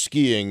cold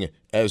skiing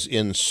as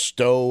in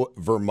Stowe,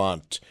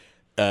 Vermont.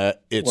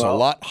 It's a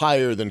lot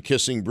higher than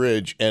Kissing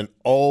Bridge, and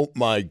oh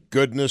my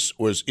goodness,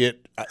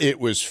 it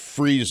was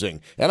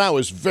freezing. And I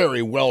was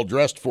very well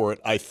dressed for it,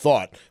 I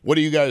thought. What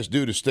do you guys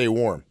do to stay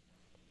warm?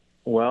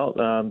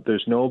 Well,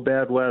 there's no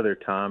bad weather,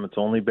 Tom. It's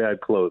only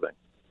bad clothing.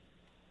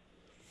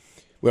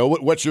 Well,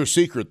 what's your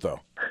secret, though?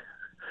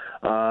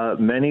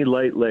 Many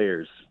light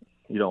layers.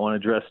 You don't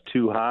want to dress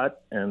too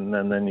hot, and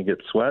then you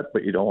get sweat,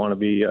 but you don't want to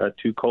be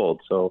too cold.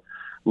 So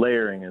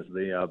layering is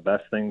the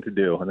best thing to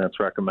do, and that's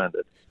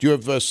recommended. Do you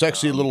have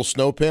sexy little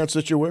snow pants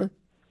that you wear?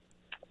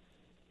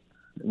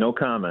 No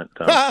comment,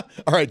 Tom.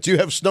 All right. Do you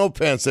have snow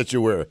pants that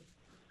you wear?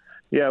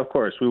 Yeah, of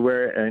course. We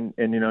wear, and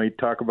you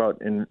talk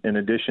about in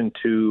addition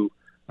to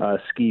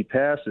ski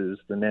passes,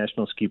 the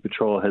National Ski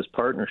Patrol has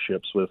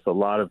partnerships with a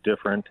lot of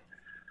different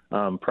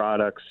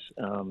products,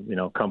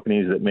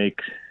 companies that make,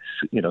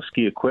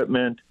 ski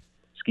equipment,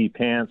 ski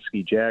pants,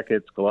 ski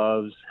jackets,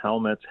 gloves,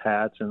 helmets,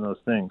 hats, and those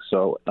things.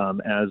 So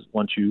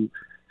once you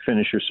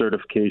finish your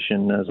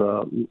certification as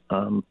a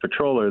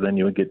patroller, then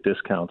you would get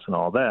discounts and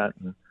all that,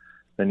 and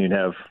then you'd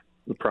have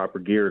the proper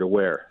gear to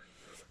wear.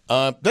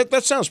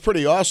 That sounds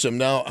pretty awesome.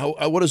 Now,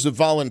 what is the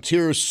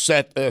volunteer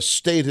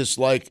status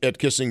like at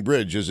Kissing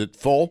Bridge? Is it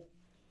full?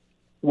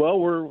 Well,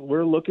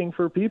 we're looking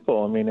for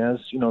people. I mean, as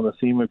you know, the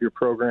theme of your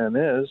program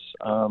is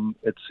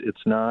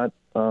it's not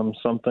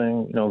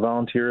something.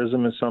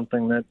 Volunteerism is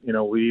something that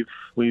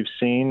we've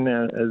seen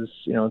as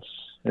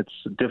it's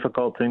a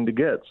difficult thing to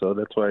get. So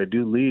that's why I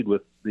do lead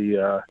with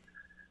the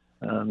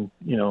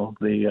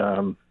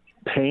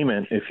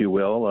payment, if you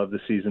will, of the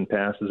season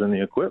passes and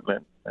the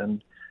equipment.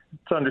 And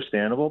it's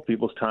understandable.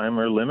 People's time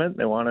are limited.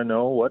 They want to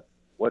know what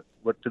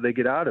do they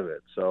get out of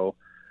it. So,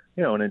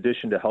 in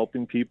addition to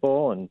helping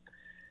people and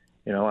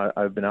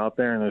I've been out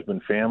there and there's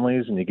been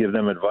families and you give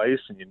them advice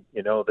and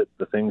you know that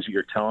the things that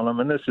you're telling them,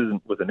 and this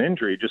isn't with an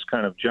injury, just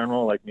kind of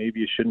general, like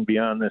maybe you shouldn't be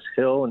on this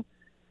hill, and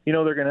they're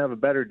going to have a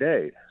better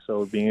day.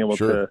 So being able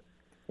to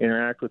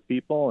interact with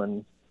people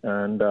and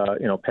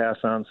pass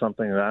on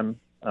something that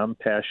I'm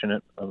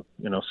passionate of,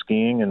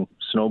 skiing and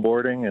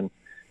snowboarding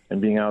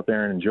and being out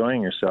there and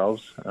enjoying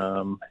yourselves,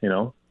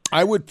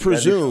 I would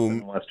presume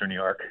in Western New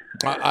York.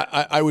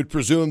 I would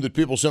presume that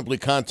people simply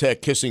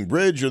contact Kissing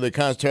Bridge or they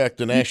contact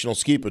the National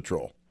Ski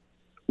Patrol.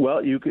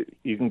 Well, you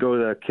can go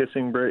to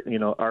Kissing Bridge,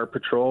 our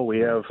patrol. We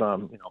have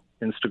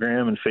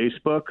Instagram and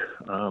Facebook,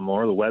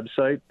 or the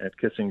website at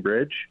Kissing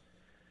Bridge,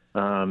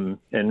 and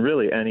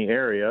really any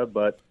area.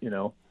 But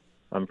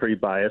I'm pretty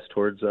biased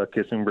towards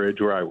Kissing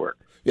Bridge where I work.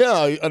 Yeah,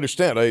 I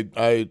understand.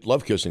 I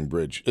love Kissing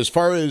Bridge. As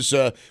far as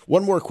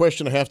one more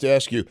question I have to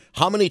ask you,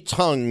 how many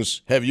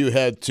tongues have you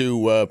had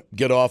to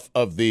get off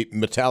of the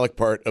metallic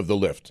part of the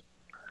lift?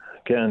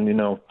 Again,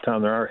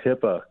 Tom, there are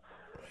HIPAA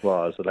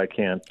laws that I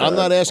can't. I'm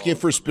not asking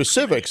for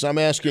specifics. I'm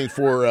asking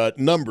for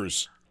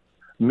numbers.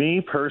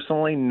 Me,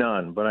 personally,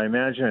 none, but I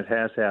imagine it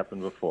has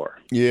happened before.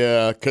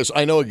 Yeah, because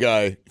I know a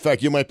guy. In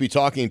fact, you might be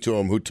talking to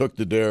him who took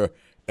the dare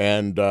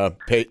and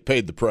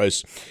paid the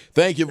price.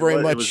 Thank you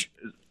very much.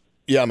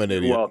 Yeah, I'm an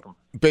idiot. You're welcome.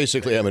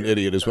 Basically, I'm an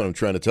idiot is what I'm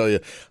trying to tell you.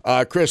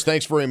 Chris,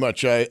 thanks very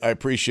much. I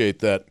appreciate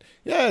that.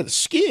 Yeah,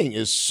 skiing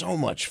is so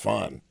much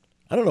fun.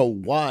 I don't know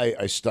why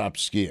I stopped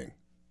skiing.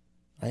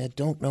 I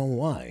don't know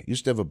why.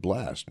 Used to have a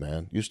blast,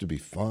 man. Used to be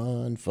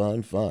fun.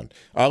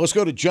 Let's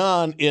go to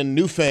John in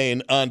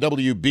Newfane on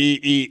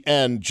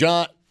WBEN.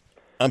 John,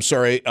 I'm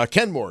sorry,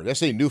 Kenmore. Did I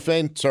say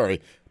Newfane?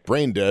 Sorry,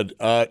 brain dead.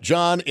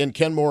 John in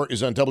Kenmore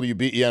is on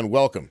WBEN.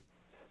 Welcome.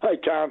 Hi,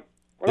 Tom.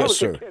 When I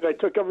was a kid, I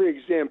took every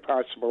exam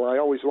possible. I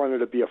always wanted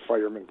to be a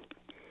fireman.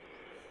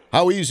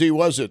 How easy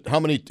was it? How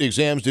many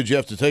exams did you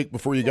have to take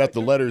before you got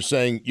the letter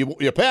saying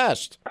you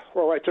passed?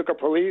 Well, I took a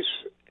police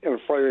and a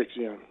fire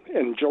exam.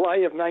 In July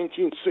of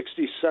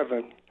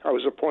 1967, I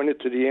was appointed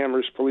to the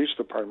Amherst Police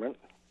Department.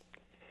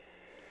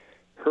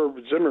 Herb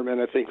Zimmerman,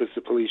 I think, was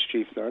the police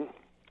chief then.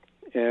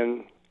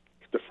 And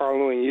the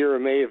following year,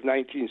 in May of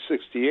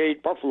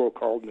 1968, Buffalo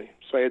called me.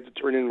 So I had to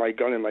turn in my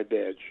gun and my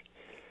badge.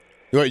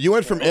 You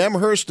went from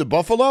Amherst to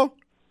Buffalo?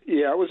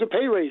 Yeah, it was a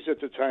pay raise at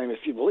the time, if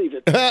you believe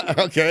it.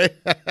 Okay.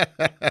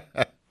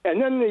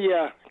 And then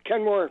the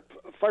Kenmore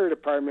Fire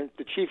Department,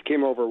 the chief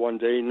came over one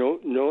day,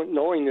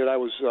 knowing that I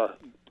was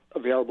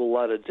available a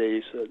lot of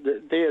days.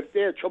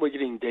 They had trouble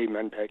getting day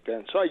men back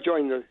then. So I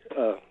joined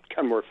the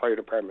Kenmore Fire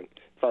Department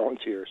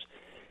volunteers.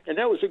 And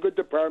that was a good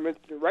department.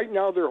 Right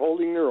now they're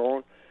holding their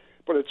own,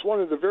 but it's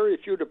one of the very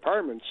few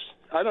departments.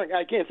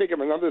 I can't think of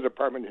another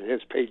department that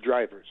has paid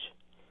drivers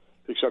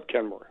except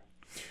Kenmore.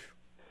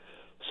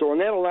 So when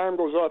that alarm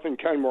goes off in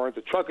Kenmore, the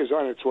truck is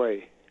on its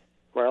way.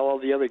 While all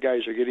the other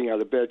guys are getting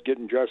out of bed,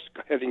 getting dressed,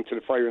 heading to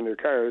the fire in their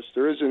cars,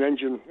 there is an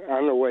engine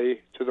on the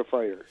way to the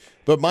fire.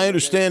 But my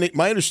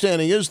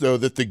understanding is, though,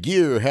 that the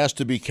gear has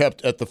to be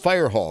kept at the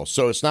fire hall.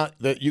 So it's not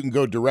that you can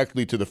go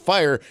directly to the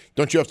fire.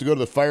 Don't you have to go to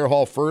the fire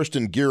hall first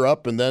and gear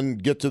up and then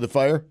get to the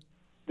fire?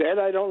 That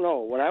I don't know.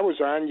 When I was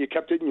on, you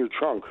kept it in your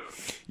trunk.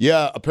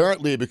 Yeah,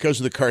 apparently because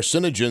of the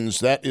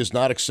carcinogens, that is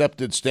not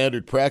accepted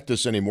standard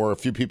practice anymore. A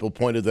few people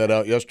pointed that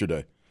out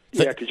yesterday.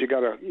 Yeah, because you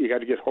gotta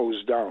get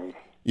hosed down.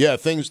 Yeah,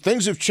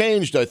 things have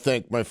changed, I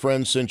think, my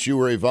friend, since you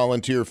were a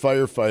volunteer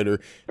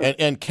firefighter.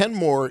 And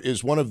Kenmore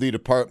is one of the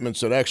departments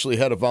that actually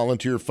had a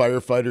volunteer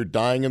firefighter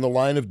dying in the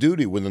line of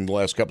duty within the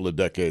last couple of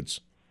decades.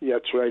 Yeah,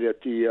 that's right,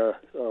 at the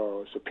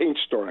it's a paint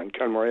store on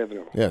Kenmore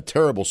Avenue. Yeah,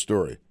 terrible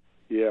story.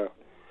 Yeah.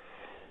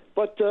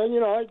 But,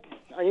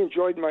 I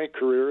enjoyed my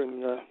career,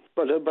 and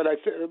but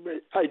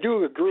I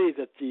do agree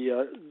that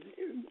the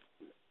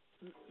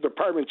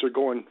departments are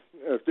going,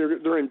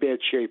 they're in bad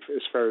shape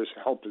as far as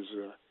help is.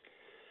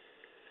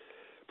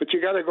 But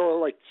you got to go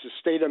like the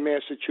state of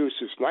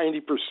Massachusetts.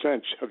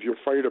 90% of your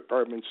fire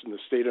departments in the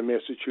state of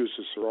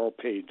Massachusetts are all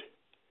paid.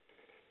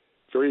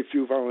 Very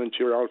few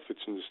volunteer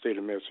outfits in the state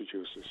of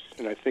Massachusetts,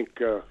 and I think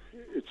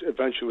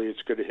eventually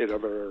it's going to hit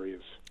other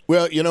areas.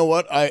 Well, you know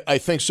what? I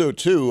think so,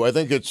 too. I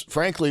think it's,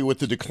 frankly, with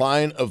the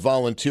decline of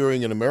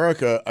volunteering in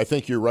America, I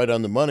think you're right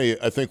on the money.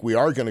 I think we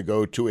are going to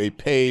go to a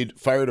paid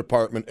fire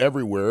department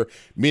everywhere,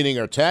 meaning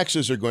our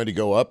taxes are going to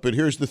go up. But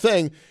here's the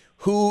thing.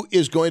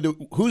 Who's going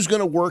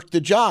to work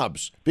the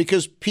jobs?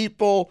 Because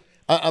people,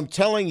 I'm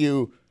telling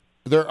you,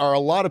 there are a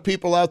lot of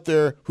people out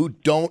there who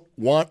don't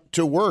want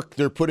to work.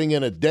 They're putting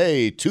in a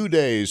day, 2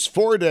 days,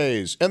 4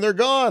 days, and they're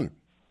gone.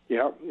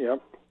 Yep.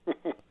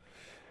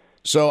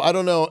 So I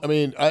don't know. I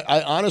mean,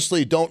 I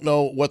honestly don't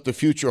know what the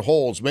future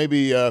holds.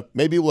 Maybe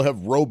we'll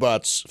have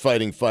robots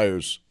fighting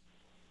fires.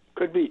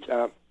 Could be,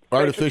 Tom.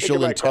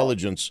 Artificial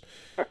intelligence.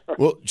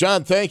 Well,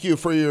 John, thank you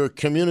for your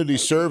community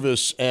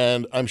service,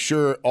 and I'm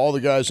sure all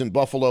the guys in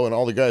Buffalo and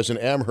all the guys in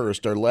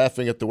Amherst are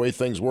laughing at the way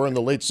things were in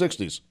the late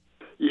 60s.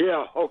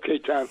 Yeah, okay,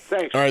 Tom.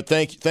 Thanks. All right,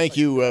 thank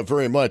you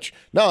very much.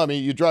 No, I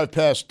mean, you drive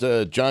past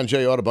John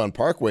Jay Audubon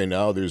Parkway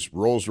now. There's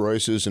Rolls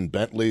Royces and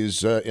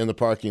Bentleys in the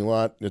parking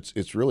lot.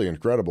 It's really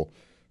incredible.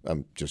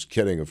 I'm just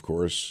kidding, of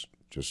course.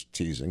 Just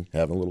teasing,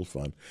 having a little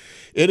fun.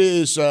 It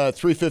is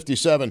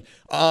 3:57.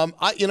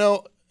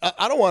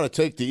 I don't want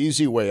to take the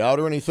easy way out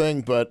or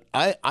anything, but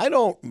I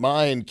don't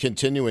mind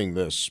continuing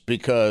this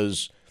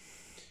because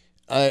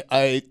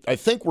I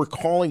think we're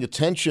calling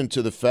attention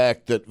to the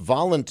fact that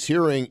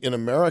volunteering in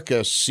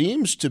America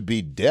seems to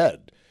be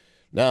dead.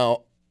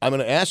 Now, I'm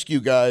going to ask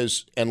you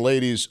guys and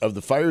ladies of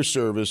the fire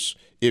service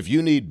if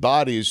you need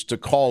bodies to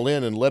call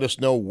in and let us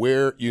know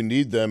where you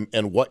need them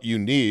and what you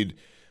need.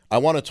 I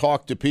want to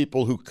talk to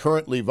people who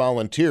currently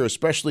volunteer,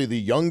 especially the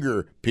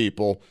younger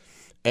people.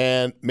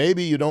 And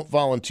maybe you don't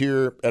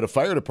volunteer at a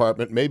fire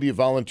department. Maybe you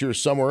volunteer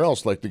somewhere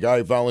else, like the guy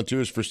who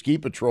volunteers for ski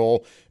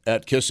patrol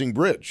at Kissing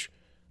Bridge.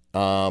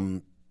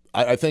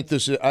 I think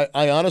this is.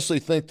 I honestly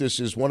think this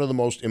is one of the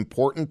most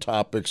important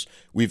topics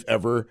we've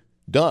ever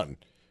done,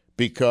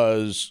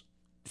 because,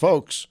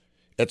 folks,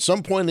 at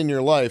some point in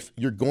your life,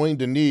 you're going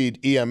to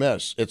need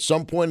EMS. At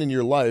some point in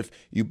your life,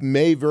 you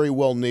may very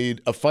well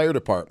need a fire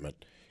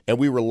department, and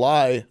we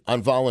rely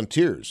on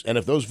volunteers. And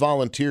if those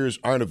volunteers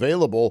aren't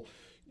available,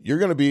 you're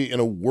going to be in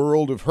a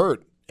world of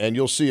hurt, and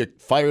you'll see a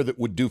fire that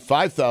would do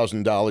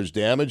 $5,000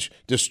 damage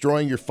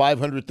destroying your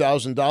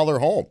 $500,000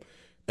 home.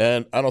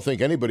 And I don't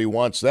think anybody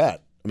wants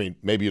that. I mean,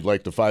 maybe you'd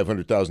like the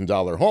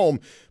 $500,000 home,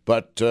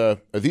 but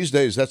these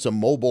days that's a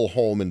mobile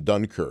home in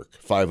Dunkirk.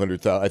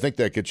 $500,000. I think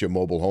that gets you a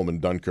mobile home in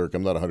Dunkirk.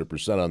 I'm not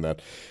 100% on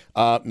that.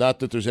 Not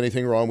that there's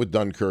anything wrong with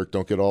Dunkirk.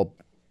 Don't get all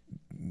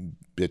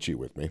bitchy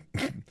with me.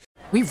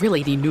 We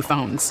really need new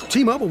phones.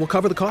 T-Mobile will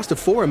cover the cost of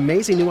 4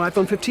 amazing new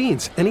iPhone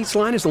 15s, and each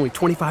line is only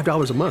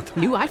 $25 a month.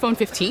 New iPhone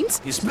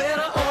 15s? It's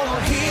better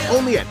over here.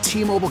 Only at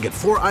T-Mobile, get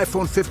 4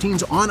 iPhone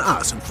 15s on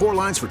us and 4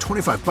 lines for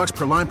 $25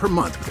 per line per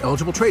month with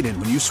eligible trade-in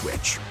when you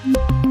switch.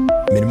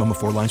 Minimum of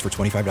 4 lines for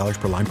 $25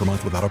 per line per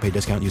month with autopay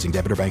discount using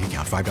debit or bank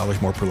account.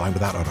 $5 more per line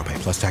without autopay,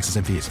 plus taxes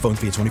and fees. Phone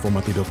fee at 24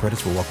 monthly bill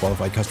credits for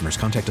well-qualified customers.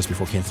 Contact us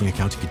before canceling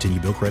account to continue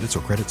bill credits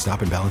or credit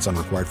stop and balance on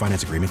required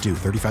finance agreement due.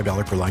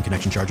 $35 per line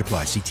connection charge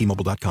applies. See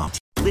T-Mobile.com.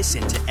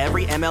 Listen to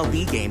every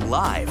MLB game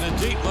live. In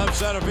the deep left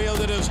center field,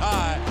 it is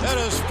high, it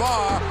is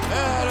far,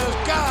 it is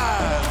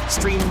gone.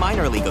 Stream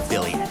minor league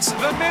affiliates.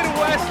 The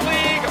Midwest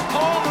League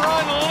home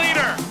run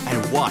leader.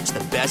 And watch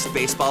the best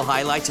baseball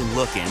highlights and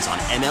look-ins on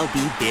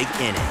MLB Big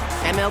Inning.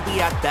 MLB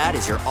At Bat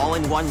is your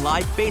all-in-one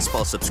live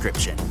baseball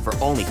subscription for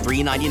only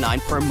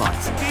 $3.99 per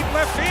month. Deep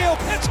left field,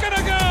 it's gonna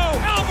go.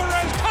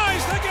 Alvarez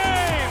ties the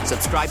game.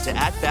 Subscribe to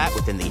At Bat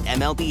within the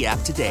MLB app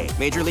today.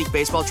 Major League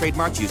Baseball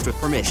trademarks used with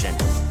permission.